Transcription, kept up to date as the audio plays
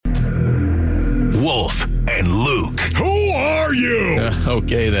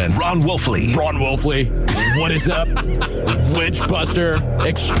Okay, then. Ron Wolfley. Ron Wolfley. What is up? Witchbuster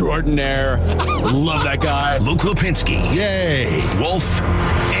extraordinaire. Love that guy. Luke Lipinski. Yay. Wolf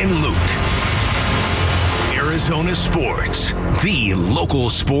and Luke. Arizona Sports, the local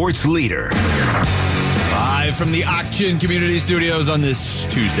sports leader. Live from the Auction Community Studios on this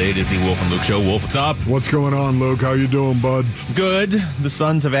Tuesday, it is the Wolf and Luke Show. Wolf, what's up? What's going on, Luke? How you doing, bud? Good. The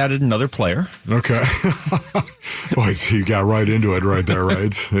Suns have added another player. Okay. Boy, so you got right into it right there,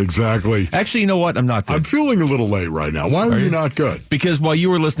 right? Exactly. Actually, you know what? I'm not good. I'm feeling a little late right now. Why are you not good? Because while you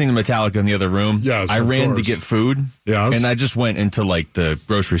were listening to Metallica in the other room, yes, I ran to get food. Yes. And I just went into like the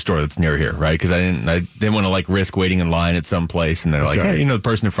grocery store that's near here, right? Because I didn't want to like risk waiting in line at some place. And they're like, hey, the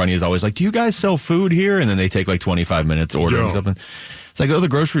person in front of you is always like, do you guys sell food here? And then they take like 25 minutes ordering something. So I go to the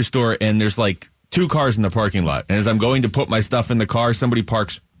grocery store and there's like 2 cars in the parking lot. And as I'm going to put my stuff in the car, somebody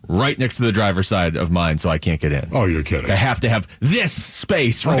parks right next to the driver's side of mine, so I can't get in. Oh, you're kidding. I have to have this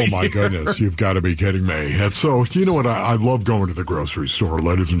space right Oh, my goodness. You've got to be kidding me. And so, you know what? I love going to the grocery store,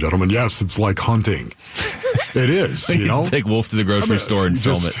 ladies and gentlemen. Yes, it's like hunting. It is, you know? Take Wolf to the grocery store and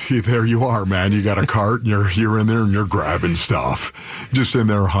film it. There you are, man. You got a cart, and you're in there, and you're grabbing stuff. Just in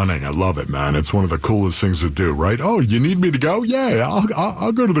there hunting. I love it, man. It's one of the coolest things to do, right? Oh, you need me to go? Yeah,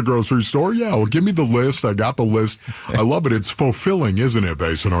 I'll go to the grocery store. Yeah, well, give me the list. I got the list. I love it. It's fulfilling, isn't it,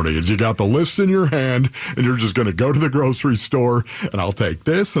 Basin? You got the list in your hand, and you're just going to go to the grocery store, and I'll take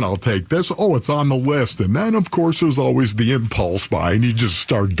this, and I'll take this. Oh, it's on the list. And then, of course, there's always the impulse buy, and you just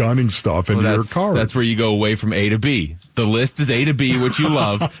start gunning stuff into your cart. That's where you go away from A to B. The list is A to B, which you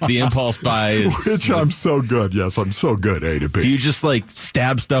love. The impulse buy is... Which I'm so good. Yes, I'm so good, A to B. Do you just, like,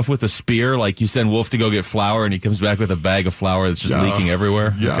 stab stuff with a spear? Like, you send Wolf to go get flour, and he comes back with a bag of flour that's just leaking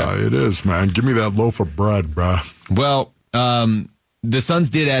everywhere? Yeah, It is, man. Give me that loaf of bread, bruh. Well, the Suns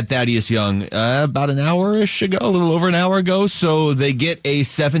did add Thaddeus Young about an hour-ish ago, a little over an hour ago. So they get a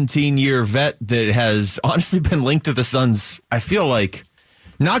 17-year vet that has honestly been linked to the Suns, I feel like,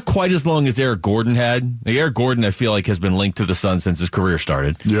 not quite as long as Eric Gordon had. Eric Gordon, I feel like, has been linked to the Suns since his career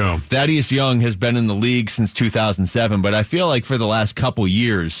started. Yeah. Thaddeus Young has been in the league since 2007, but I feel like for the last couple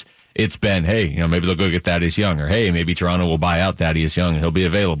years, it's been, hey, maybe they'll go get Thaddeus Young, or hey, maybe Toronto will buy out Thaddeus Young and he'll be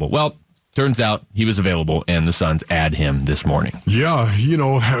available. Well, turns out he was available, and the Suns add him this morning. Yeah,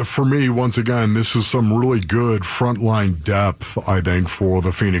 for me, once again, this is some really good frontline depth, I think, for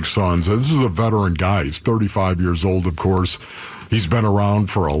the Phoenix Suns. This is a veteran guy. He's 35 years old, of course. He's been around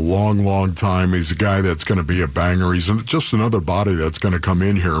for a long, long time. He's a guy that's going to be a banger. He's just another body that's going to come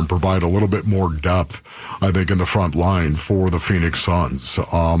in here and provide a little bit more depth, I think, in the front line for the Phoenix Suns.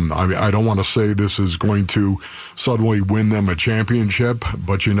 I don't want to say this is going to suddenly win them a championship,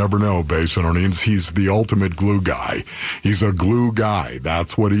 but you never know, Basin. He's the ultimate glue guy. He's a glue guy.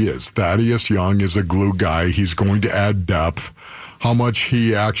 That's what he is. Thaddeus Young is a glue guy. He's going to add depth. How much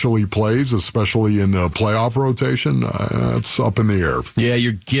he actually plays, especially in the playoff rotation, it's up in the air. Yeah,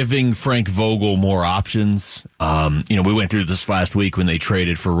 you're giving Frank Vogel more options. We went through this last week when they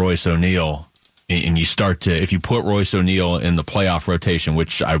traded for Royce O'Neal, and you start to, if you put Royce O'Neal in the playoff rotation,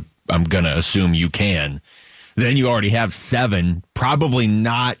 which I'm going to assume you can, then you already have 7, probably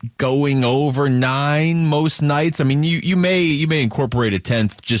not going over 9 most nights. I mean, you may incorporate a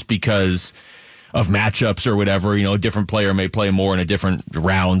 10th just because of matchups or whatever. A different player may play more in a different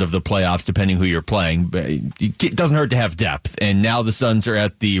round of the playoffs depending who you're playing. But it doesn't hurt to have depth. And now the Suns are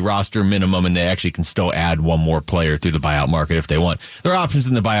at the roster minimum, and they actually can still add one more player through the buyout market if they want. Their options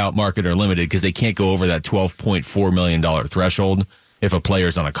in the buyout market are limited because they can't go over that $12.4 million threshold if a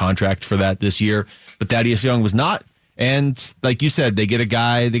player's on a contract for that this year. But Thaddeus Young was not. And like you said, they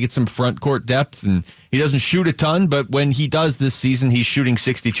get some front court depth, and he doesn't shoot a ton, but when he does this season, he's shooting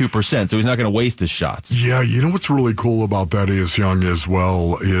 62%, so he's not going to waste his shots. Yeah, you know what's really cool about Thaddeus Young as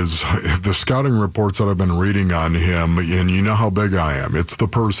well is the scouting reports that I've been reading on him, and you know how big I am. It's the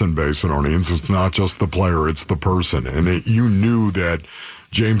person, Basin Onions. It's not just the player, it's the person. And you knew that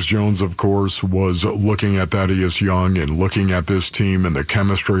James Jones, of course, was looking at Thaddeus Young and looking at this team and the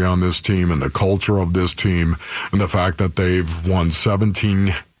chemistry on this team and the culture of this team and the fact that they've won 17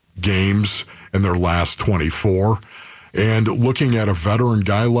 games in their last 24. And looking at a veteran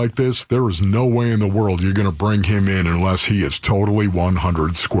guy like this, there is no way in the world you're going to bring him in unless he is totally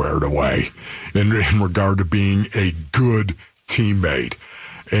 100 squared away in regard to being a good teammate.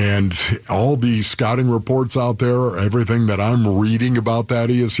 And all the scouting reports out there, everything that I'm reading about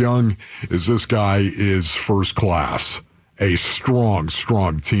Thaddeus Young is this guy is first class. A strong,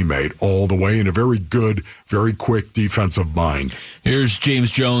 strong teammate all the way and a very good, very quick defensive mind. Here's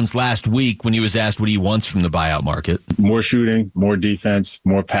James Jones last week when he was asked what he wants from the buyout market. More shooting, more defense,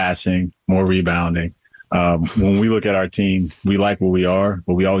 more passing, more rebounding. When we look at our team, we like where we are,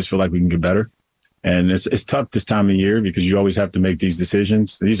 but we always feel like we can get better. And it's tough this time of year because you always have to make these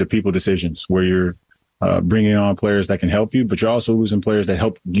decisions. These are people decisions where you're bringing on players that can help you, but you're also losing players that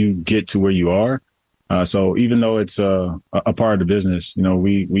help you get to where you are. So even though it's a part of the business,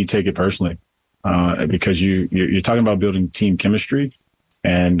 we take it personally because you're talking about building team chemistry.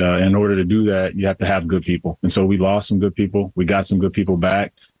 And in order to do that, you have to have good people. And so we lost some good people. We got some good people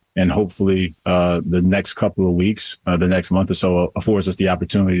back. And hopefully the next couple of weeks, the next month or so, affords us the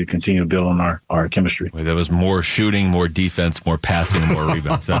opportunity to continue to build on our chemistry. Wait, there was more shooting, more defense, more passing, more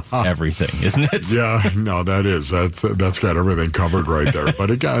rebounds. That's everything, isn't it? Yeah, no, that's got everything covered right there. But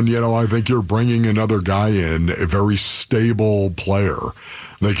again, I think you're bringing another guy in, a very stable player.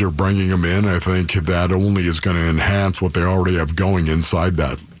 I think you're bringing him in. I think that only is going to enhance what they already have going inside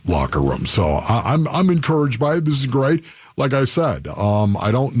that locker room. So I'm encouraged by it. This is great. Like I said,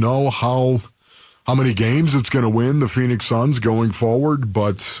 I don't know how many games it's going to win, the Phoenix Suns, going forward,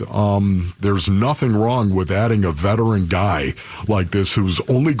 but there's nothing wrong with adding a veteran guy like this who's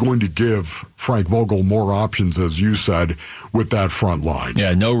only going to give Frank Vogel more options, as you said, with that front line.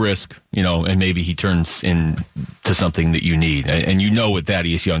 Yeah, no risk, and maybe he turns into something that you need. And what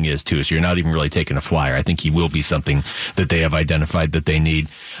Thaddeus Young is, too, so you're not even really taking a flyer. I think he will be something that they have identified that they need.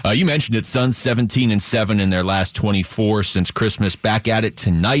 You mentioned it, Suns 17-7 in their last 24 since Christmas. Back at it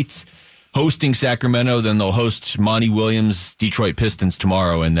tonight, hosting Sacramento. Then they'll host Monty Williams' Detroit Pistons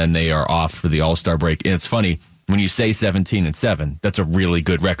tomorrow, and then they are off for the All-Star break. And it's funny, when you say 17-7, that's a really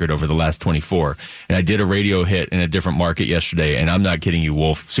good record over the last 24. And I did a radio hit in a different market yesterday, and I'm not kidding you,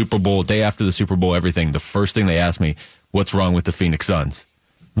 Wolf. Super Bowl, day after the Super Bowl, everything. The first thing they asked me, what's wrong with the Phoenix Suns?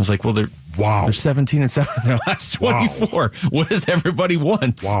 I was like, well, they're 17-7 in their last 24. Wow. What does everybody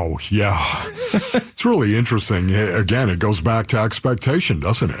want? Wow, yeah. It's really interesting. Again, it goes back to expectation,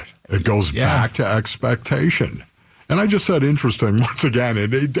 doesn't it? It goes back to expectation. And I just said interesting once again.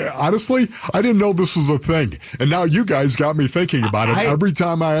 And honestly, I didn't know this was a thing. And now you guys got me thinking about it. Every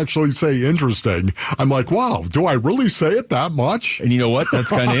time I actually say interesting, I'm like, wow, do I really say it that much? And you know what? That's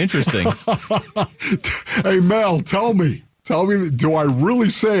kind of interesting. Hey, Mel, tell me, do I really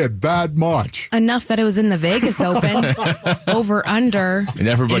say it that much? Enough that it was in the Vegas Open. Over, under. And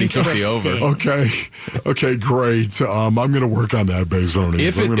everybody took the over. Okay, great. I'm going to work on that, Bezoni.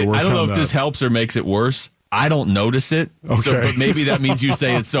 I don't know if this helps or makes it worse. I don't notice it. Okay. But maybe that means you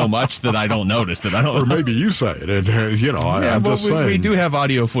say it so much that I don't notice it. Or maybe you say it. And, I'm just saying. We do have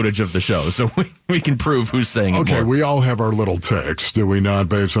audio footage of the show, so we can prove who's saying it more. Okay, we all have our little ticks, do we not,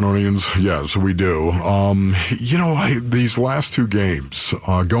 Basinonians? Yes, we do. These last two games,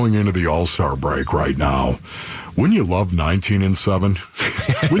 going into the All-Star break right now, wouldn't you love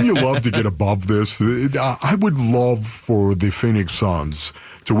 19-7? Wouldn't you love to get above this? I would love for the Phoenix Suns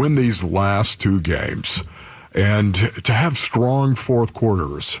to win these last two games and to have strong fourth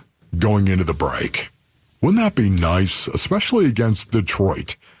quarters going into the break. Wouldn't that be nice, especially against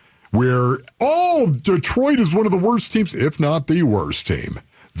Detroit, where, Detroit is one of the worst teams, if not the worst team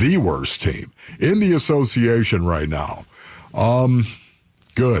in the association right now.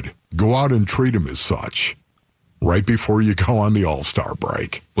 Good. Go out and treat them as such right before you go on the All-Star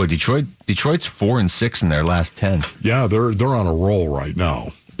break. Well, Detroit's 4-6 in their last 10. Yeah, they're on a roll right now.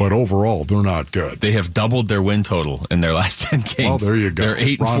 But overall, they're not good. They have doubled their win total in their last 10 games. Well, there you go. They're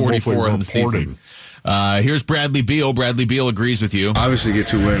 8-44 in the season. Here's Bradley Beal. Bradley Beal agrees with you. Obviously, get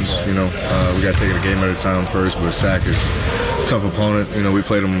 2 wins. We got to take it a game at a time first, but Sac is a tough opponent. We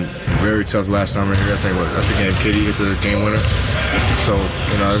played them very tough last time right here. I think that's the game KD hit the game winner. So,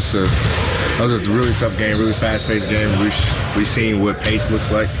 that was a really tough game, really fast-paced game. We've seen what pace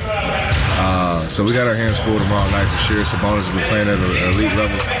looks like. So we got our hands full tomorrow night for sure. Sabonis is playing at an elite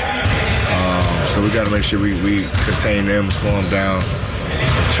level. So we got to make sure we contain them, slow them down,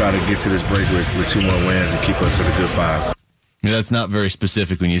 and try to get to this break with 2 more wins and keep us at a good 5. That's not very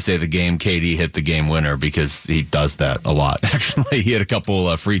specific when you say the game KD hit the game winner, because he does that a lot. Actually, he had a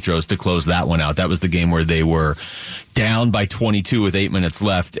couple free throws to close that one out. That was the game where they were down by 22 with 8 minutes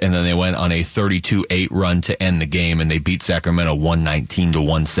left, and then they went on a 32-8 run to end the game, and they beat Sacramento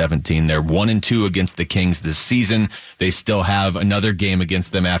 119-117. They're 1-2 against the Kings this season. They still have another game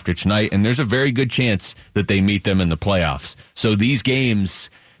against them after tonight, and there's a very good chance that they meet them in the playoffs. So these games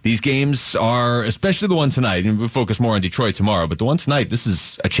are, especially the one tonight, and we'll focus more on Detroit tomorrow, but the one tonight, this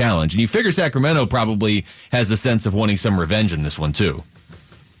is a challenge. And you figure Sacramento probably has a sense of wanting some revenge in this one, too.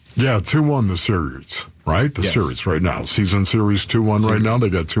 Yeah, 2-1 the series right? The series right now. Season series 2-1 right now. They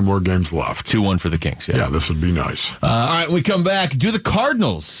got 2 more games left. 2-1 for the Kings, Yeah, this would be nice. All right, when we come back. Do the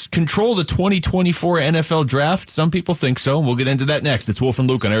Cardinals control the 2024 NFL draft? Some people think so. We'll get into that next. It's Wolf and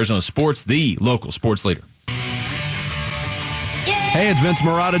Luke on Arizona Sports, the local sports leader. Hey, it's Vince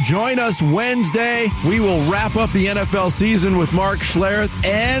Marotta. Join us Wednesday. We will wrap up the NFL season with Mark Schlereth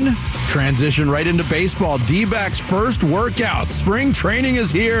and transition right into baseball. D-backs first workout. Spring training is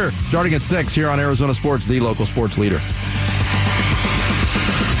here. Starting at 6 here on Arizona Sports, the local sports leader.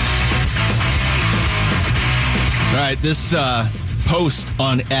 All right, this post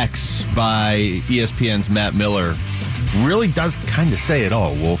on X by ESPN's Matt Miller really does kind of say it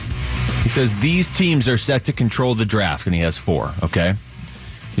all, Wolf. He says these teams are set to control the draft, and he has 4, okay?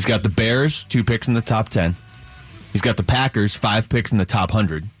 He's got the Bears, 2 picks in the top 10. He's got the Packers, 5 picks in the top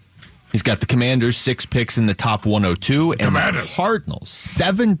 100. He's got the Commanders, 6 picks in the top 102. And the Cardinals,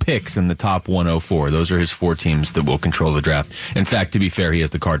 7 picks in the top 104. Those are his 4 teams that will control the draft. In fact, to be fair, he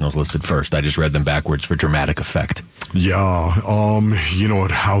has the Cardinals listed first. I just read them backwards for dramatic effect. Yeah, you know what?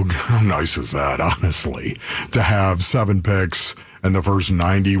 How nice is that, honestly, to have 7 picks and the first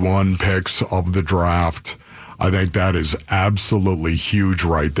 91 picks of the draft. I think that is absolutely huge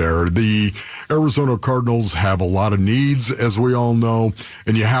right there. The Arizona Cardinals have a lot of needs, as we all know,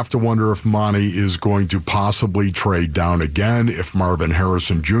 and you have to wonder if Monty is going to possibly trade down again if Marvin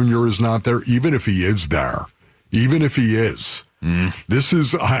Harrison Jr. is not there, even if he is there. Even if he is. This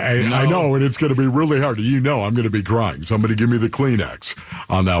is, I know, and it's going to be really hard. I'm going to be crying. Somebody give me the Kleenex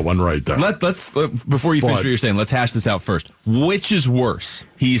on that one right there. Let's before you finish what you're saying, let's hash this out first. Which is worse?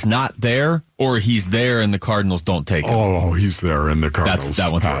 He's not there, or he's there and the Cardinals don't take him? Oh, he's there and the Cardinals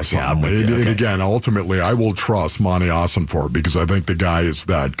that one's pass worse. Yeah, on him. okay. And again, ultimately, I will trust Monty Ossenfort because I think the guy is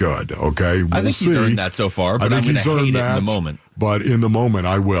that good, okay? I think he's earned that so far, but I'm going to hate it in the moment. But in the moment,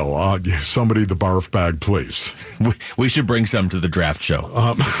 I will. Somebody the barf bag, please. We should bring some to the draft show.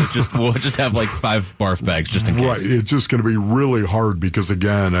 We'll just have like 5 barf bags just in case. Right. It's just going to be really hard because,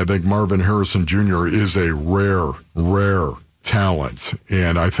 again, I think Marvin Harrison Jr. is a rare talent,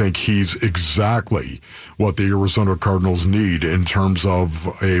 and I think he's exactly what the Arizona Cardinals need in terms of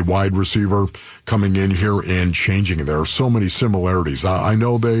a wide receiver coming in here and changing. There are so many similarities. I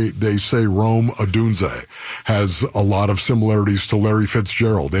know they say Rome Odunze has a lot of similarities to Larry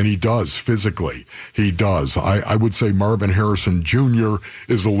Fitzgerald, and he does physically. He does. I would say Marvin Harrison Jr.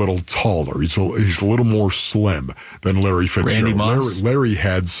 is a little taller. He's a little more slim than Larry Fitzgerald. Larry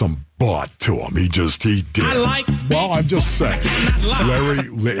had some butt to him. He did. Well, I'm just saying.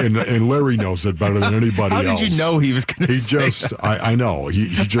 Larry knows it better than anybody else. How did you know he was going to say that? I know. He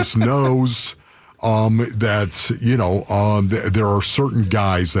just knows that, there are certain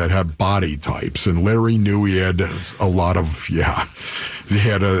guys that have body types, and Larry knew he had a lot of, he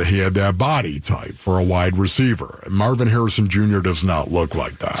had that body type for a wide receiver. Marvin Harrison Jr. does not look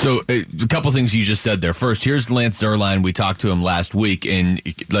like that. So a couple things you just said there. First, here's Lance Zierlein. We talked to him last week, and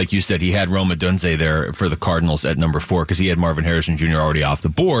like you said, he had Rome Odunze there for the Cardinals at number 4 because he had Marvin Harrison Jr. already off the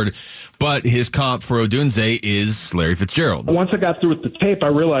board, but his comp for Odunze is Larry Fitzgerald. Once I got through with the tape, I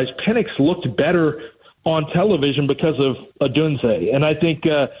realized Penix looked better on television because of Odunze, and I think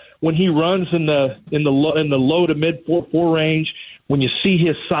when he runs in the low to mid 4.4 range, when you see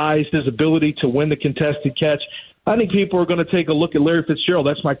his size, his ability to win the contested catch, I think people are going to take a look at Larry Fitzgerald.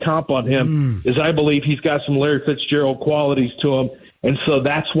 That's my comp on him, is I believe he's got some Larry Fitzgerald qualities to him, and so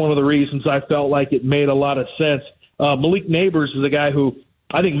that's one of the reasons I felt like it made a lot of sense. Malik Neighbors is a guy who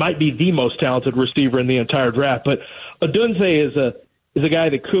I think might be the most talented receiver in the entire draft, but Odunze is a guy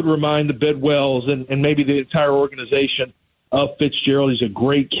that could remind the Bidwells and maybe the entire organization of Fitzgerald. He's a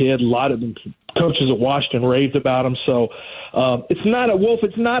great kid. A lot of them coaches at Washington raved about him. So it's not a Wolf.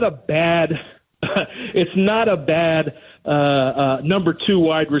 It's not a bad. It's not a bad number 2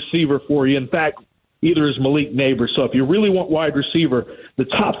 wide receiver for you. In fact, either is Malik Neighbors. So if you really want wide receiver, the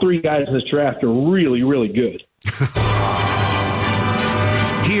top 3 guys in this draft are really, really good.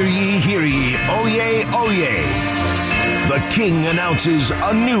 Hear ye, oyez, oyez. The King announces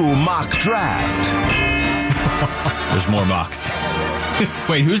a new mock draft. There's more mocks.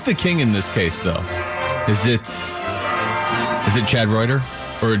 Wait, who's the king in this case, though? Is it Chad Reuter?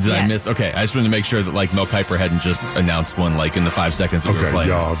 Or did I miss? Okay, I just wanted to make sure that Mel Kiper hadn't just announced one in the 5 seconds that we were playing.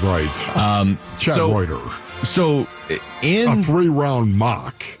 Yeah, right. Chad Reuter. So in a 3-round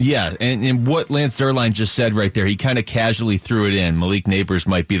mock. Yeah, and what Lance Zierlein just said right there, he kind of casually threw it in. Malik Neighbors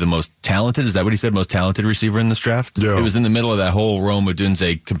might be the most talented. Is that what he said? Most talented receiver in this draft? Yeah. It was in the middle of that whole Rome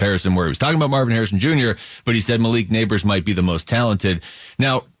Odunze comparison where he was talking about Marvin Harrison Jr., but he said Malik Neighbors might be the most talented.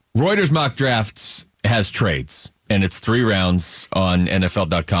 Now, Reuters mock drafts has trades, and it's 3 rounds on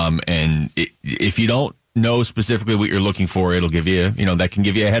NFL.com, and if you don't know specifically what you're looking for, it'll give you, that can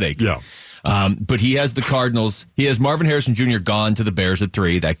give you a headache. Yeah. But he has the Cardinals. He has Marvin Harrison Jr. gone to the Bears at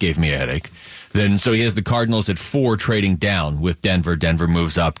 3. That gave me a headache. So he has the Cardinals at 4 trading down with Denver. Denver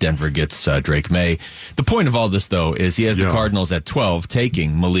moves up. Denver gets Drake May. The point of all this, though, is he has the Cardinals at 12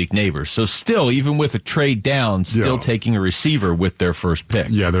 taking Malik Neighbors. So still, even with a trade down, still taking a receiver with their first pick.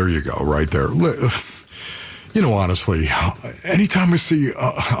 Yeah, there you go, right there. Honestly, anytime I see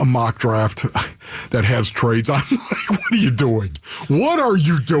a mock draft that has trades, I'm like, what are you doing? What are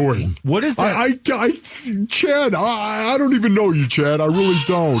you doing? What is that? Chad, I don't even know you, Chad. I really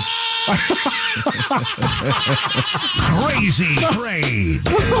don't. Crazy trade.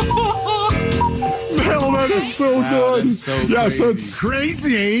 Hell, that is so good. Yes, it's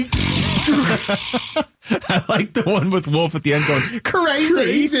crazy. I like the one with Wolf at the end going,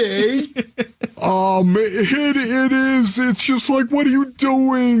 crazy. It is. It's just like, what are you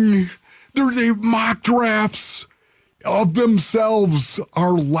doing? They mock drafts of themselves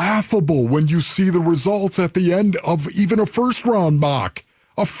are laughable when you see the results at the end of even a first-round mock.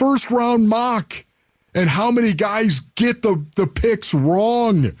 A first-round mock. And how many guys get the picks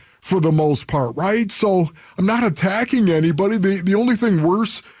wrong for the most part, right? So I'm not attacking anybody. The only thing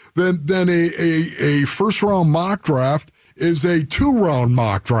worse than a first-round mock draft is a 2-round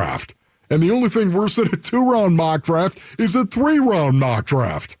mock draft. And the only thing worse than a 2-round mock draft is a 3-round mock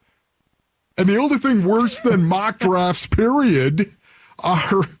draft. And the only thing worse than mock drafts, period,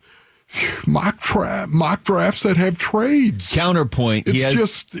 are mock drafts that have trades. Counterpoint. It's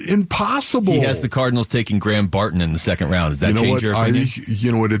just impossible. He has the Cardinals taking Graham Barton in the 2nd round. Does that change your opinion?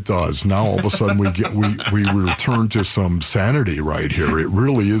 You know what it does. Now all of a sudden we return to some sanity right here. It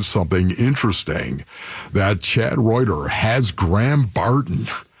really is something interesting that Chad Reuter has Graham Barton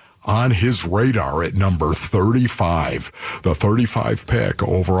on his radar at number 35, the 35 pick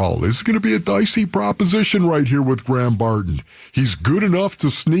overall. This is going to be a dicey proposition right here with Graham Barton. He's good enough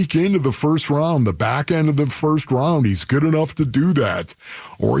to sneak into the first round, the back end of the first round. He's good enough to do that.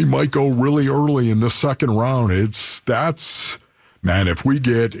 Or he might go really early in the 2nd round. Man, if we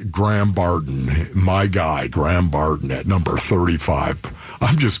get Graham Barton, my guy, Graham Barton at number 35,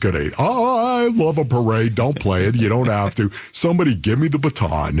 I'm just going to, I love a parade. Don't play it. You don't have to. Somebody give me the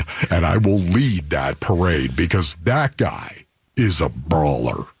baton, and I will lead that parade because that guy is a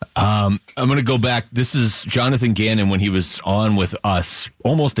brawler. I'm going to go back. This is Jonathan Gannon when he was on with us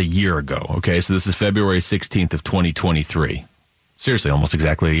almost a year ago. Okay, so this is February 16th of 2023. Seriously, almost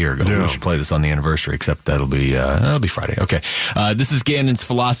exactly a year ago. Yeah. We should play this on the anniversary, except that'll be Friday. Okay. This is Gannon's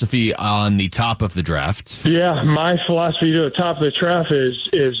philosophy on the top of the draft. Yeah, my philosophy to the top of the draft is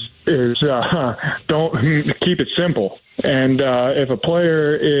don't keep it simple. And if a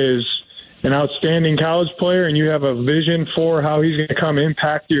player is an outstanding college player and you have a vision for how he's going to come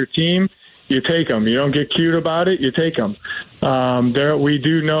impact your team, you take him. You don't get cute about it. You take him. We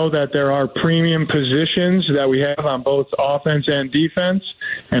do know that there are premium positions that we have on both offense and defense,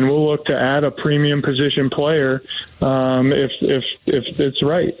 and we'll look to add a premium position player if it's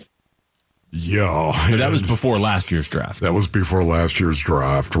right. Yeah. But that was before last year's draft. That was before last year's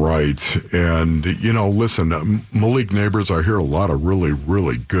draft, right. And, listen, Malik Neighbors, I hear a lot of really,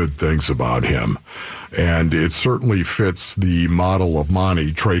 really good things about him. And it certainly fits the model of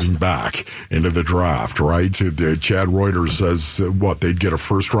Monty trading back into the draft, right? Chad Reuter says, they'd get a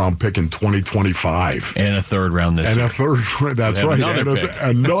first-round pick in 2025. And a 3rd round this year. That's right.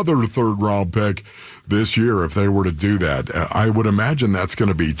 Another 3rd-round pick this year if they were to do that. I would imagine that's going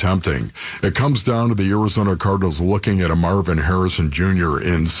to be tempting. It comes down to the Arizona Cardinals looking at a Marvin Harrison Jr.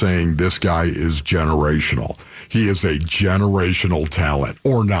 and saying this guy is generational. He is a generational talent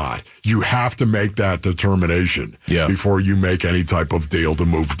or not. You have to make that determination before you make any type of deal to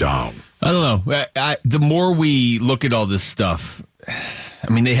move down. I don't know. The more we look at all this stuff,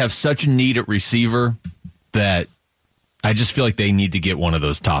 they have such a need at receiver that I just feel like they need to get one of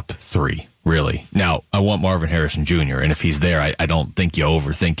those top 3. Really. Now, I want Marvin Harrison Jr., and if he's there, I don't think you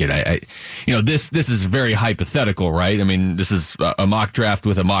overthink it. This is very hypothetical, right? This is a mock draft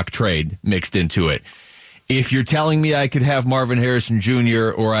with a mock trade mixed into it. If you're telling me I could have Marvin Harrison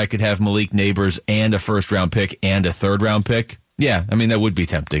Jr. or I could have Malik Neighbors and a 1st-round pick and a 3rd-round pick, that would be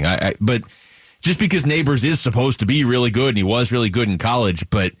tempting. But just because Neighbors is supposed to be really good, and he was really good in college,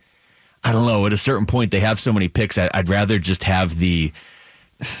 but I don't know, at a certain point they have so many picks, I'd rather just have the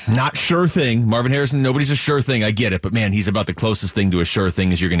not sure thing. Marvin Harrison, nobody's a sure thing. I get it. But, man, he's about the closest thing to a sure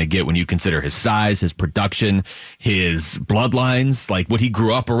thing as you're going to get when you consider his size, his production, his bloodlines, like what he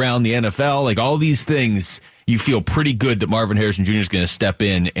grew up around the NFL. Like all these things, you feel pretty good that Marvin Harrison Jr. is going to step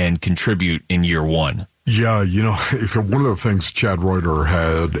in and contribute in year 1. Yeah, one of the things Chad Reuter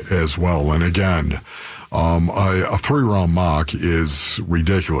had as well, and again, a 3-round mock is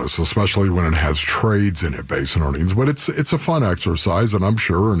ridiculous, especially when it has trades in it, base and earnings. But it's a fun exercise, and I'm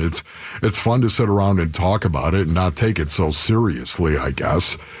sure, and it's fun to sit around and talk about it and not take it so seriously, I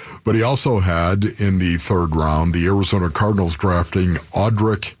guess. But he also had in the 3rd round the Arizona Cardinals drafting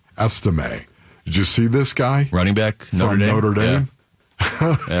Audric Estime. Did you see this guy? Running back from Notre Dame. Yeah.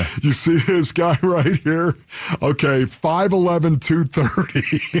 Yeah. You see this guy right here? Okay, 5'11",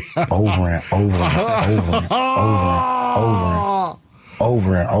 230. Over and over and over and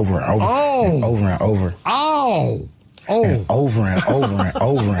over and over and over and over and over. Oh! Oh! And over and over and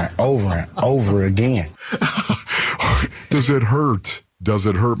over and over and over again. Does it hurt? Does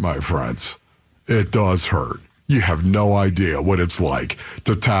it hurt, my friends? It does hurt. You have no idea what it's like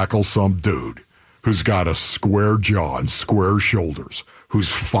to tackle some dude who's got a square jaw and square shoulders, who's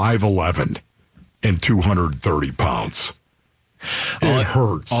 5'11" and 230 pounds. It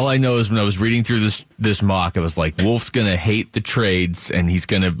hurts. All I know is when I was reading through this mock, I was like, Wolf's gonna hate the trades, and he's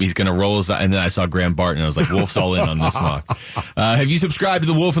gonna roll his. And then I saw Graham Barton, and I was like, Wolf's all in on this mock. Have you subscribed to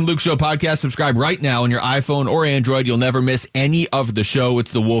the Wolf and Luke Show podcast? Subscribe right now on your iPhone or Android. You'll never miss any of the show.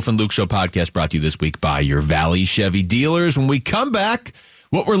 It's the Wolf and Luke Show podcast, brought to you this week by your Valley Chevy dealers. When we come back,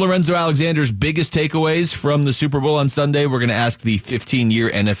 what were Lorenzo Alexander's biggest takeaways from the Super Bowl on Sunday? We're going to ask the 15-year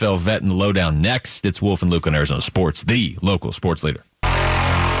NFL vet in the lowdown next. It's Wolf and Luke on Arizona Sports, the local sports leader.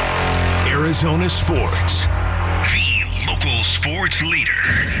 Arizona Sports, the local sports leader.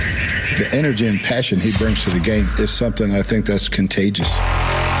 The energy and passion he brings to the game is something I think that's contagious.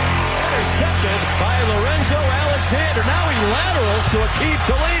 Intercepted by Lorenzo Alexander. Now he laterals to Aqib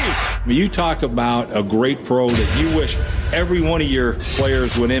Talib. When you talk about a great pro that you wish every one of your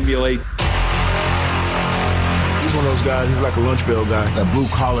players would emulate. He's one of those guys, he's like a lunch bell guy. That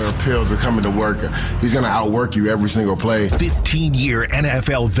blue-collar appeal to coming to work. He's going to outwork you every single play. 15-year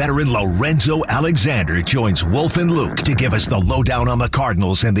NFL veteran Lorenzo Alexander joins Wolf and Luke to give us the lowdown on the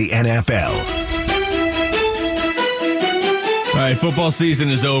Cardinals and the NFL. All right, football season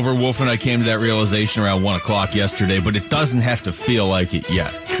is over. Wolf and I came to that realization around 1 o'clock yesterday, but it doesn't have to feel like it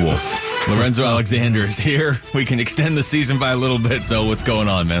yet, Wolf. Lorenzo Alexander is here. We can extend the season by a little bit, so what's going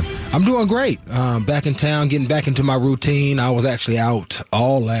on, man? I'm doing great. Back in town, getting back into my routine. I was actually out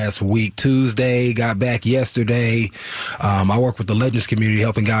all last week. Tuesday, got back yesterday. I work with the Legends community,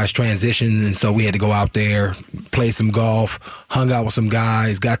 helping guys transition, and so we had to go out there, play some golf, hung out with some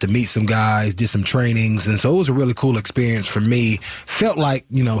guys, got to meet some guys, did some trainings, and so it was a really cool experience for me. Felt like,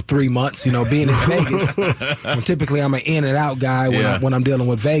 3 months, being in Vegas. And typically I'm an in and out guy when I'm dealing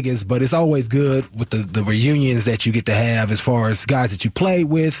with Vegas, but it's always good with the reunions that you get to have as far as guys that you played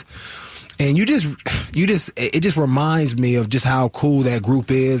with. And it just reminds me of just how cool that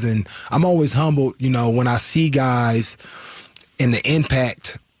group is. And I'm always humbled, when I see guys and the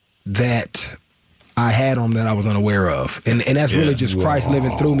impact that I had on them that I was unaware of. And that's really just Christ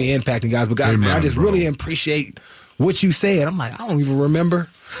living through me, impacting guys. But guys, man, I just really appreciate what you said. I'm like, I don't even remember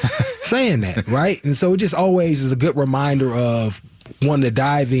saying that, right? And so it just always is a good reminder of wanting to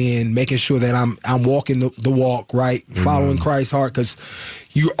dive in, making sure that I'm walking the walk, right? Following Christ's heart, because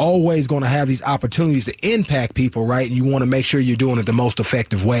you're always going to have these opportunities to impact people, right? And you want to make sure you're doing it the most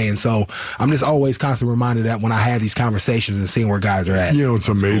effective way. And so I'm just always constantly reminded that when I have these conversations and seeing where guys are at. It's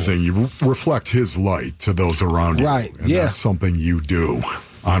amazing. Cool. You reflect his light to those around you. Right, and that's something you do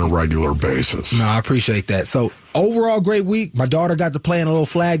on a regular basis. No, I appreciate that. So overall, great week. My daughter got to play in a little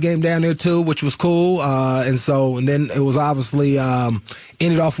flag game down there too, which was cool. And then it was obviously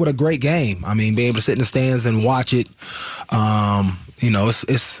ended off with a great game. I mean, being able to sit in the stands and watch it.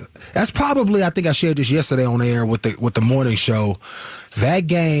 That's probably, I think I shared this yesterday on air with the morning show. That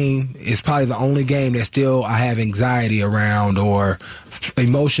game is probably the only game that still I have anxiety around or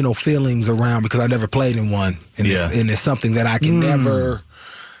emotional feelings around because I never played in one. And it's something that I can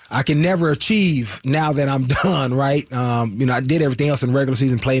never achieve now that I'm done, right? I did everything else in the regular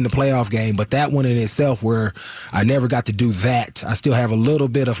season, played in the playoff game, but that one in itself where I never got to do that, I still have a little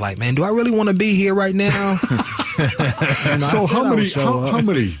bit of like, man, do I really want to be here right now? So how many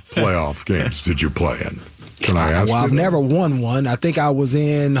playoff games did you play in? Can I ask you? I've never won one. I think I was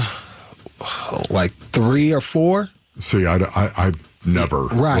in like 3 or 4. See, I never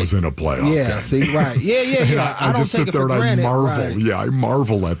was in a playoff game. See, right. Yeah. I just sit there and I marvel. Right. Yeah, I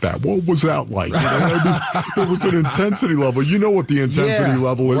marvel at that. What was that like? You know what I mean? There was an intensity level. You know what the intensity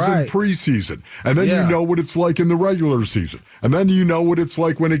level is in preseason. And then you know what it's like in the regular season. And then you know what it's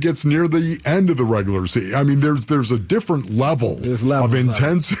like when it gets near the end of the regular season. I mean, there's a different level of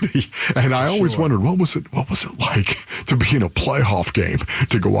intensity. And I always wondered, what was it like to be in a playoff game,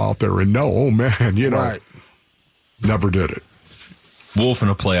 to go out there and know, oh man, never did it. Wolf in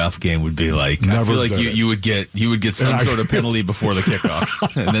a playoff game would be like, I feel like you would get some sort of penalty before the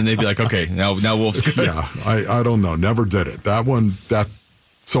kickoff, and then they'd be like, okay, now Wolf's good. Yeah, I don't know, never did it.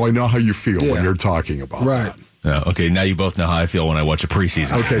 So I know how you feel when you're talking about that. Okay, now you both know how I feel when I watch a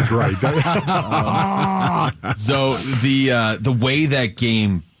preseason. Okay, great. So the way that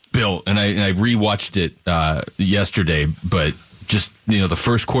game built, and I rewatched it yesterday, but just, the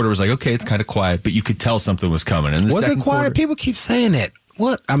first quarter was like, okay, it's kind of quiet, but you could tell something was coming. And was it quiet? People keep saying that.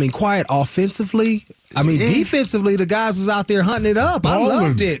 What? I mean, quiet offensively. I mean, defensively, the guys was out there hunting it up. I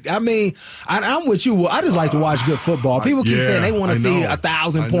loved it. I mean, I'm with you. I just like to watch good football. People keep saying they want to see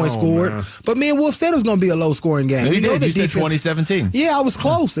 1,000 points scored. Man. But me and Wolf said it was going to be a low-scoring game. You know you said 2017. Yeah, I was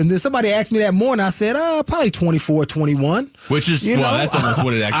close. And then somebody asked me that morning. I said, probably 24-21. Which is, that's almost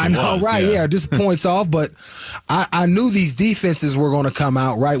what it actually was. I know, right? Yeah, just points off. But I knew these defenses were going to come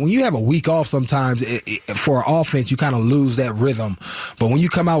out, right? When you have a week off sometimes, for offense, you kind of lose that rhythm. But when you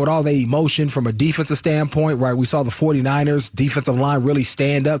come out with all the emotion from a defensive standpoint, right? We saw the 49ers defensive line really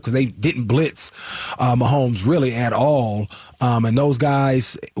stand up because they didn't blitz Mahomes really at all. And those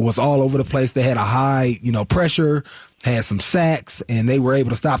guys was all over the place. They had a high, pressure, had some sacks, and they were able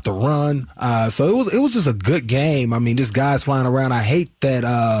to stop the run. So it was just a good game. I mean, just guys flying around. I hate that.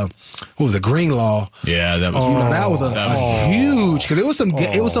 What was it, Greenlaw? Yeah, that was. That was huge, because it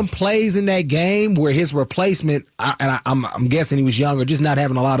was some plays in that game where his replacement, I'm guessing he was younger, just not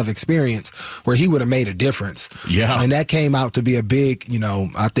having a lot of experience, where he would have made a difference. Yeah, and that came out to be a big,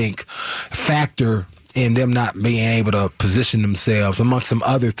 I think, factor in them not being able to position themselves amongst some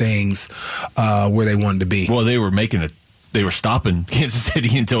other things where they wanted to be. Well, they were stopping Kansas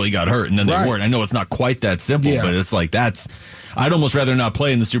City until he got hurt, and then they weren't. I know it's not quite that simple, but it's like I'd almost rather not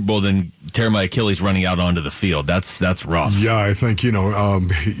play in the Super Bowl than tear my Achilles running out onto the field. That's rough. Yeah, I think, you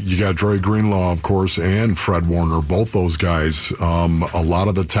got Dre Greenlaw, of course, and Fred Warner, both those guys. A lot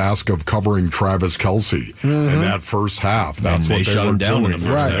of the task of covering Travis Kelce in that first half. That's what they were doing.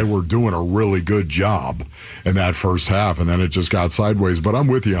 They were doing a really good job in that first half, and then it just got sideways. But I'm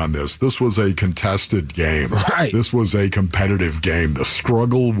with you on this. This was a contested game. Right. This was a competitive game. The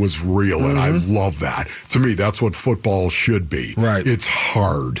struggle was real, and I love that. To me, that's what football should be. Right. It's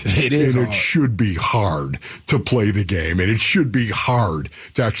hard. It is. And it should be hard to play the game, and it should be hard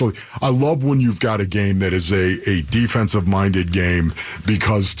to actually. I love when you've got a game that is a defensive-minded game,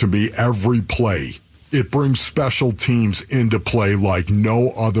 because to me, every play, it brings special teams into play like no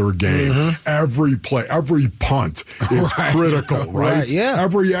other game. Every play, every punt is critical, right? Yeah.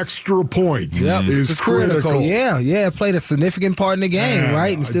 Every extra point is critical. Yeah, it played a significant part in the game,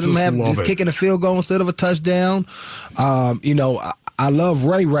 right? Instead of just kicking a field goal instead of a touchdown. I love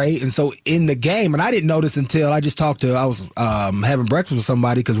Ray, and so in the game, and I didn't notice until I was having breakfast with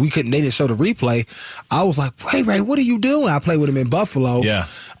somebody, because they didn't show the replay. I was like, Ray, what are you doing? I played with him in Buffalo. Yeah.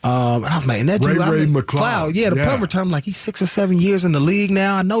 And I was like, that dude, Ray McLeod. Yeah, the punt return, like, he's 6 or 7 years in the league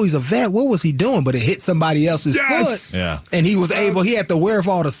now. I know he's a vet. What was he doing? But it hit somebody else's foot. Yeah. And he was he had the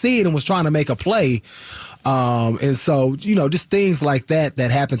wherewithal to see it and was trying to make a play. And so, just things like that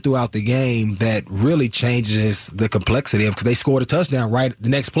happen throughout the game that really changes the complexity of, because they scored a touchdown the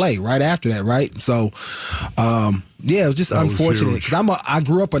next play, right after that, right? So, it was just unfortunate, because I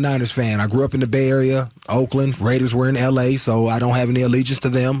grew up a Niners fan. I grew up in the Bay Area, Oakland. Raiders were in L.A., so I don't have any allegiance to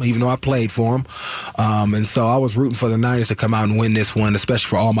them, even though I played for them. And so I was rooting for the Niners to come out and win this one, especially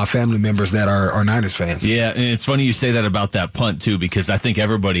for all my family members that are Niners fans. Yeah, and it's funny you say that about that punt, too, because I think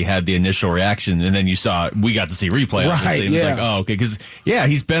everybody had the initial reation, and then we got to see replay. Right, it was like, oh, okay, because,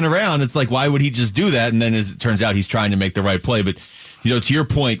 he's been around. It's like, why would he just do that? And then as it turns out, he's trying to make the right play. But, to your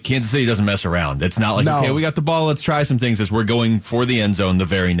point, Kansas City doesn't mess around. It's not like, okay, we got the ball, let's try some things, as we're going for the end zone the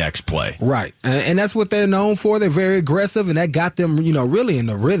very next play. Right. And that's what they're known for. They're very aggressive, and that got them, really in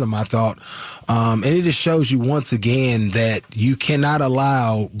the rhythm, I thought. And it just shows you once again that you cannot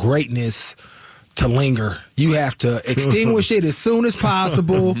allow greatness to linger. You have to extinguish it as soon as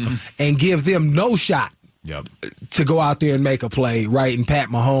possible and give them no shot. Yep. To go out there and make a play, right? And Pat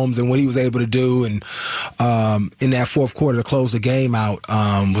Mahomes and what he was able to do, and in that fourth quarter to close the game out,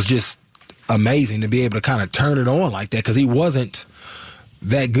 was just amazing to be able to kind of turn it on like that, because he wasn't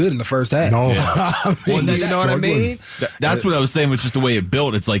that good in the first half. No. I mean, you know what I mean? That's what I was saying was just the way it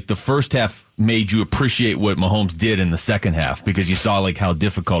built. It's like the first half made you appreciate what Mahomes did in the second half because you saw like how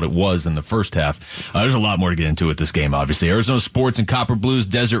difficult it was in the first half. There's a lot more to get into with this game, obviously. Arizona Sports and Copper Blues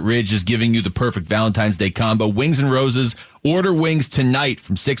Desert Ridge is giving you the perfect Valentine's Day combo. Wings and Roses. Order wings tonight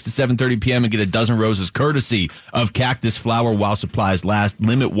from 6 to 7:30 p.m. and get a dozen roses courtesy of Cactus Flower while supplies last.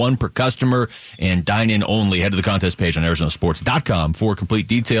 Limit one per customer and dine in only. Head to the contest page on ArizonaSports.com for complete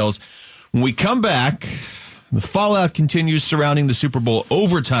details. When we come back, the fallout continues surrounding the Super Bowl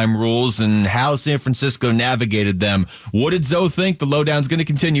overtime rules and how San Francisco navigated them. What did Zoe think? The lowdown's going to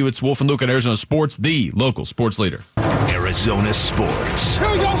continue. It's Wolf and Luke on Arizona Sports, the local sports leader. Arizona Sports.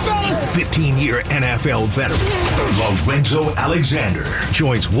 Here we go, fellas. 15-year NFL veteran Lorenzo Alexander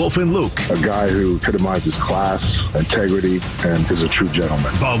joins Wolf and Luke. A guy who epitomizes class, integrity, and is a true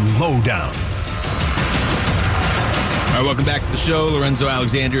gentleman. The lowdown. All right, welcome back to the show. Lorenzo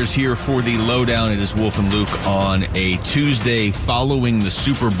Alexander is here for the lowdown. It is Wolf and Luke on a Tuesday following the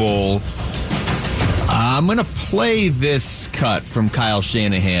Super Bowl. I'm going to play this cut from Kyle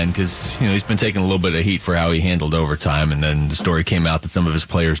Shanahan because, he's been taking a little bit of heat for how he handled overtime. And then the story came out that some of his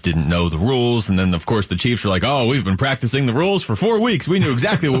players didn't know the rules. And then, of course, the Chiefs were like, oh, we've been practicing the rules for 4 weeks. We knew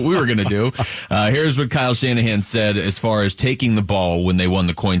exactly what we were going to do. Here's what Kyle Shanahan said as far as taking the ball when they won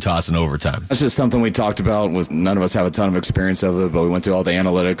the coin toss in overtime. That's just something we talked about. None of us have a ton of experience of it, but we went through all the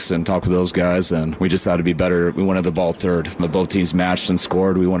analytics and talked with those guys, and we just thought it'd be better. We wanted the ball third. But both teams matched and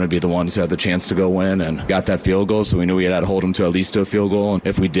scored. We wanted to be the ones who had the chance to go win and got that field goal, so we knew we had to hold them to at least to a field goal. And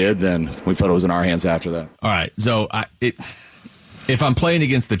if we did, then we felt it was in our hands after that. All right, so if I'm playing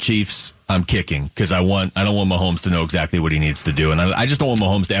against the Chiefs, I'm kicking because I don't want Mahomes to know exactly what he needs to do, and I just don't want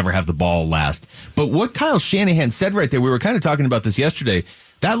Mahomes to ever have the ball last. But what Kyle Shanahan said right there, we were kind of talking about this yesterday,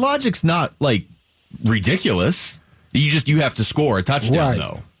 that logic's not, like, ridiculous. You have to score a touchdown,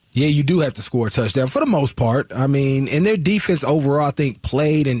 though. Yeah, you do have to score a touchdown for the most part. I mean, and their defense overall, I think,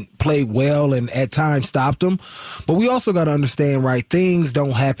 played well and at times stopped them. But we also got to understand, right, things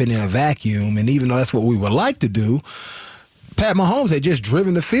don't happen in a vacuum. And even though that's what we would like to do, Pat Mahomes had just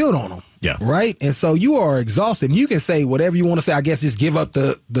driven the field on them. Yeah. Right? And so you are exhausted. You can say whatever you want to say. I guess just give up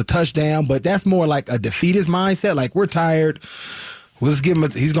the touchdown. But that's more like a defeatist mindset. Like, we're tired. We'll just give him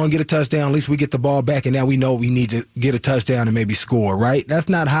he's going to get a touchdown. At least we get the ball back, and now we know we need to get a touchdown and maybe score, right? That's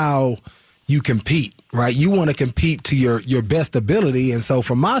not how you compete, right? You want to compete to your best ability. And so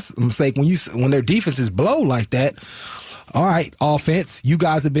for my sake, when their defense is blow like that, all right, offense, you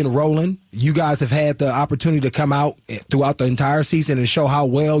guys have been rolling. You guys have had the opportunity to come out throughout the entire season and show how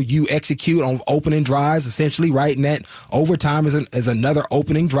well you execute on opening drives, essentially, right? And that overtime is another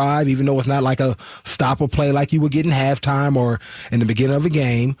opening drive, even though it's not like a stop or play like you would get in halftime or in the beginning of a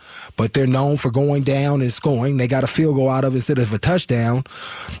game. But they're known for going down and scoring. They got a field goal out of it instead of a touchdown.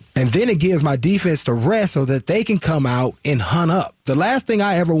 And then it gives my defense to rest so that they can come out and hunt up. The last thing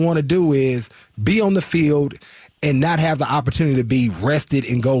I ever want to do is be on the field and not have the opportunity to be rested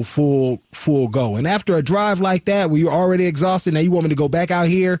and go full go. And after a drive like that, where you're already exhausted, now you want me to go back out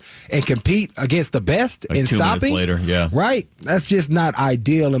here and compete against the best like and 2 stopping? minutes later, yeah. Right? That's just not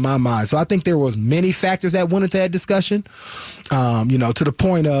ideal in my mind. So I think there was many factors that went into that discussion, to the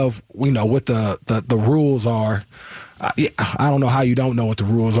point of, what the rules are. I don't know how you don't know what the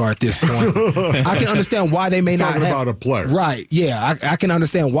rules are at this point. I can understand why they may not talking about a player. Right, yeah. I can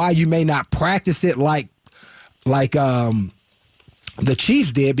understand why you may not practice it like the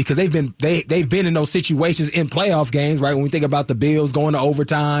Chiefs did, because they've been in those situations in playoff games, right? When we think about the Bills going to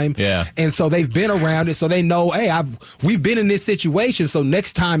overtime, yeah, and so they've been around it, so they know, hey, we've been in this situation, so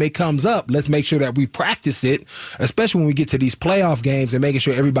next time it comes up, let's make sure that we practice it, especially when we get to these playoff games and making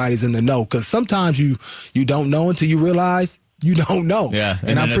sure everybody's in the know, because sometimes you don't know until you realize you don't know. Yeah,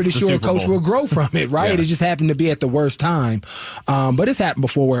 and I'm pretty sure a coach will grow from it, right? Yeah. It just happened to be at the worst time. But it's happened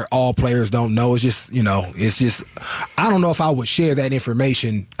before where all players don't know. It's just, I don't know if I would share that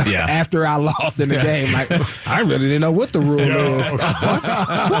information after I lost in the game. Like, I really didn't know what the rule is.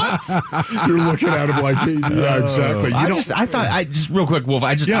 What? You're looking at him like, yeah, exactly. I thought real quick, Wolf,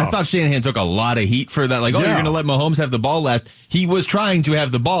 I thought Shanahan took a lot of heat for that. Like, you're going to let Mahomes have the ball last. He was trying to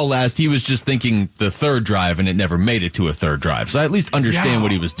have the ball last. He was just thinking the third drive, and it never made it to a third drive. So I at least understand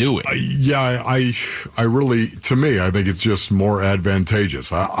what he was doing. I really, to me, I think it's just more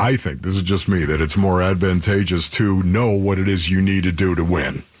advantageous. I think, this is just me, that it's more advantageous to know what it is you need to do to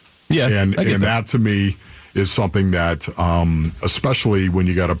win. Yeah, and that to me is something that, especially when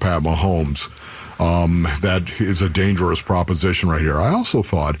you got a Pat Mahomes, that is a dangerous proposition right here. I also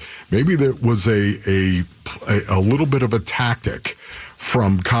thought maybe there was a little bit of a tactic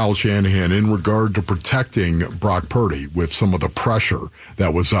from Kyle Shanahan in regard to protecting Brock Purdy with some of the pressure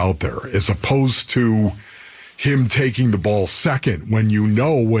that was out there, as opposed to him taking the ball second when you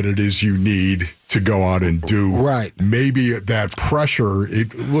know what it is you need to go out and do. Right. Maybe that pressure,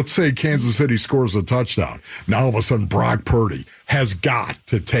 let's say Kansas City scores a touchdown. Now all of a sudden Brock Purdy has got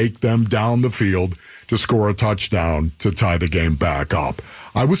to take them down the field to score a touchdown to tie the game back up.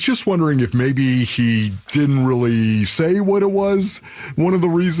 I was just wondering if maybe he didn't really say what it was, one of the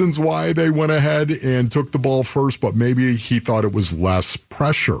reasons why they went ahead and took the ball first, but maybe he thought it was less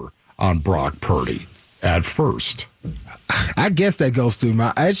pressure on Brock Purdy at first. I guess that goes through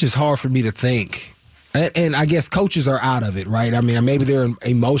it's just hard for me to think. And I guess coaches are out of it, right? I mean, maybe they're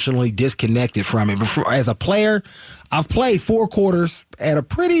emotionally disconnected from it. But as a player, I've played 4 quarters at a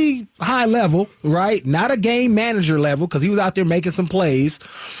pretty high level, right? Not a game manager level, because he was out there making some plays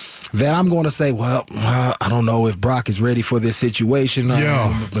that I'm going to say, well, I don't know if Brock is ready for this situation.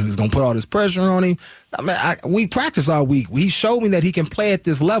 But he's going to put all this pressure on him. I mean, we practice all week. He showed me that he can play at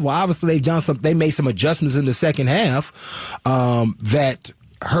this level. Obviously, they made some adjustments in the second half that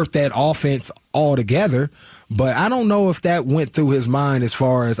hurt that offense altogether. But I don't know if that went through his mind as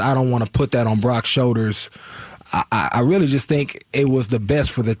far as I don't want to put that on Brock's shoulders. I really just think it was the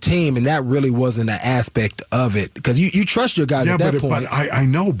best for the team, and that really wasn't an aspect of it. Because you trust your guys at that point. But I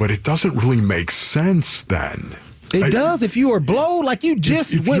know, but it doesn't really make sense then. It does if you were blowed like you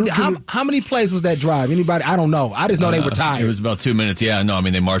just went. How many plays was that drive? Anybody? I don't know. I just know they were tired. It was about 2 minutes. Yeah, no, I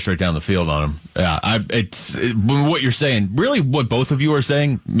mean, they marched right down the field on him. Yeah, what you're saying, really what both of you are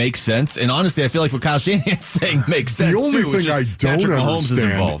saying makes sense. And honestly, I feel like what Kyle Shanahan's saying makes sense. The only too, thing I don't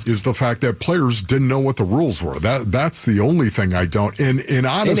understand is the fact that players didn't know what the rules were. That's the only thing I don't. And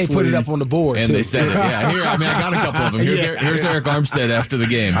honestly, and they put it up on the board, and too. They said it. Yeah, here, I mean, I got a couple of them. Here's Eric Armstead after the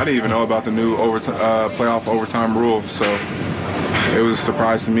game. I didn't even know about the new playoff overtime rule, so it was a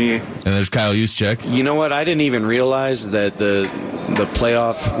surprise to me. And there's Kyle Juszczyk. You know what? I didn't even realize that the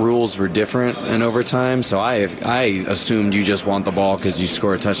playoff rules were different in overtime, so I assumed you just want the ball because you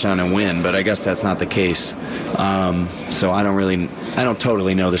score a touchdown and win, but I guess that's not the case. So I don't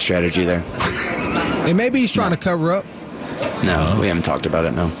totally know the strategy there. And maybe he's trying to cover up. No, we haven't talked about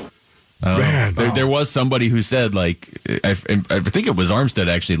it, no. There was somebody who said, like, I think it was Armstead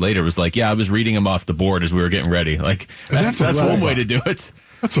actually later, was like, yeah, I was reading him off the board as we were getting ready. Like, that's one way to do it.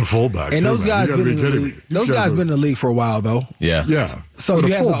 That's a fullback. And those guys been in the league. Those guys been in the league for a while, though. Yeah. Yeah. So but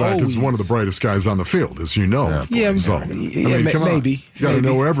you a have fullback is one of the brightest guys on the field, as you know. Yeah. So, Maybe. You got to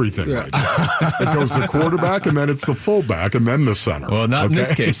know everything. Yeah. Right? It goes the quarterback, and then it's the fullback, and then the center. Well, not in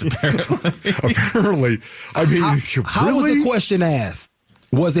this case, apparently. Apparently. I mean, how was the question asked?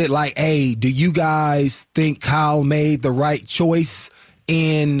 Was it like, hey, do you guys think Kyle made the right choice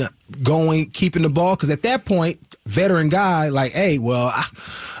in keeping the ball? Because at that point, veteran guy, like, hey, well,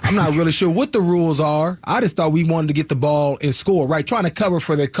 I'm not really sure what the rules are. I just thought we wanted to get the ball and score, right? Trying to cover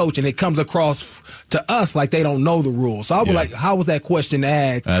for their coach, and it comes across to us like they don't know the rules. So I was like, how was that question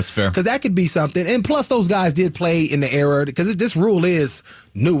asked? That's fair. Because that could be something. And plus, those guys did play in the era, because this rule is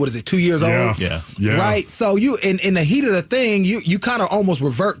new. What is it, 2 years old? Yeah. Right? So you, in the heat of the thing, you kind of almost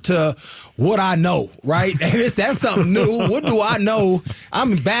revert to what I know, right? And that's something new. What do I know?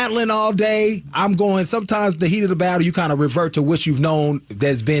 I'm battling all day. I'm going, sometimes the heat of the battle, you kind of revert to what you've known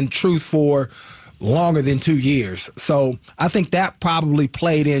that's been truth for longer than 2 years. So I think that probably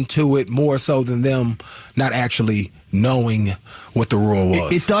played into it more so than them not actually knowing what the rule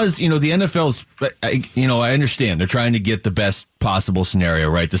was. It does, the NFL's, I understand. They're trying to get the best possible scenario,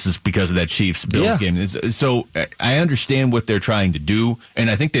 right? This is because of that Chiefs-Bills game. So I understand what they're trying to do, and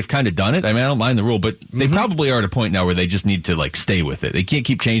I think they've kind of done it. I mean, I don't mind the rule, but they probably are at a point now where they just need to, like, stay with it. They can't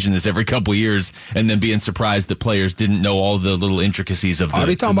keep changing this every couple of years and then being surprised that players didn't know all the little intricacies of the Are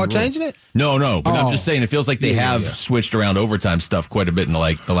they talking about rule. changing it? No, but I'm just saying it feels like they have switched around overtime stuff quite a bit in the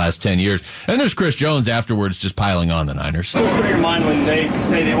last 10 years. And there's Chris Jones afterwards just piling on the Niners. What's through your mind when they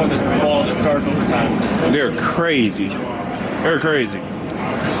say they want this ball to start overtime? They're crazy.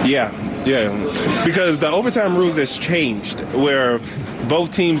 Yeah. Because the overtime rules has changed where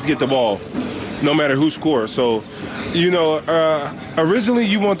both teams get the ball, no matter who scores. So, originally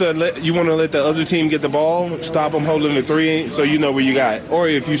you want to let the other team get the ball, stop them holding the three, so you know where you got it. Or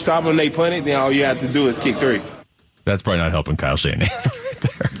if you stop them, they punt it, then all you have to do is kick three. That's probably not helping Kyle Shanahan right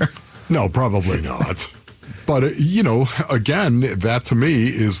there. No, probably not. But, again, that to me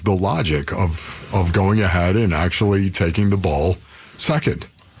is the logic of going ahead and actually taking the ball second,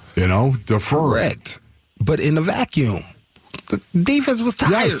 defer. Correct. But in the vacuum, the defense was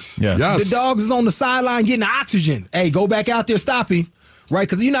tired. Yes. The dogs is on the sideline getting oxygen. Hey, go back out there, stop him. Right?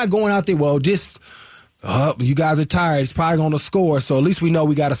 Because you're not going out there, well, just You guys are tired. It's probably going to score, so at least we know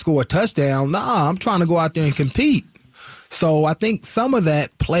we got to score a touchdown. Nah, I'm trying to go out there and compete. So I think some of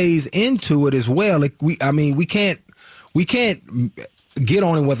that plays into it as well. Like we can't get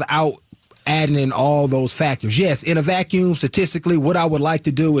on it without adding in all those factors. Yes, in a vacuum, statistically, what I would like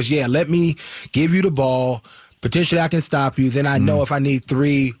to do is, let me give you the ball. Potentially I can stop you. Then I know if I need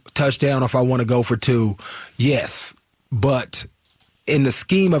 3 touchdowns or if I want to go for 2. Yes, but in the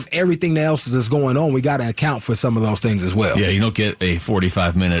scheme of everything else that's going on, we got to account for some of those things as well. Yeah, you don't get a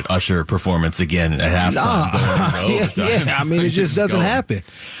 45-minute Usher performance again at halftime. I mean, it just doesn't happen.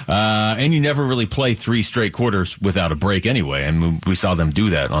 And you never really play 3 straight quarters without a break anyway. I mean, we saw them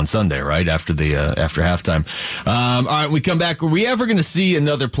do that on Sunday, right, after halftime. All right, we come back. Are we ever going to see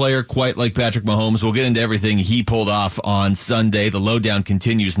another player quite like Patrick Mahomes? We'll get into everything he pulled off on Sunday. The lowdown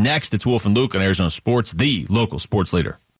continues next. It's Wolf and Luke on Arizona Sports, the local sports leader.